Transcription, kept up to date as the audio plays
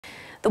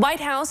The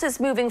White House is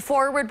moving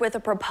forward with a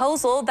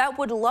proposal that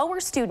would lower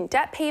student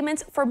debt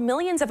payments for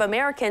millions of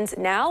Americans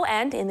now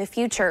and in the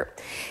future.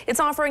 It's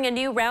offering a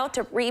new route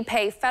to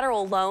repay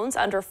federal loans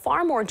under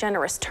far more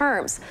generous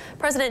terms.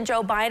 President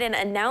Joe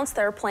Biden announced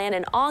their plan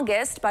in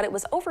August, but it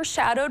was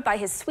overshadowed by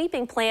his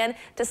sweeping plan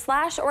to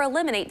slash or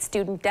eliminate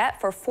student debt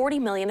for 40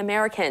 million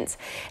Americans.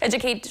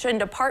 Education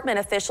Department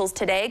officials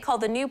today called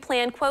the new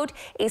plan, quote,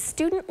 a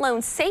student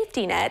loan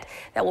safety net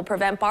that will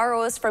prevent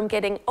borrowers from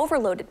getting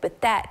overloaded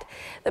with debt.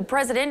 The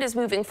president is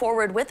moving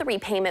forward with the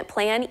repayment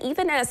plan,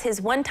 even as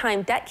his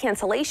one-time debt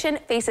cancellation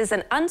faces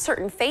an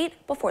uncertain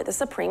fate before the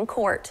Supreme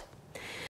Court.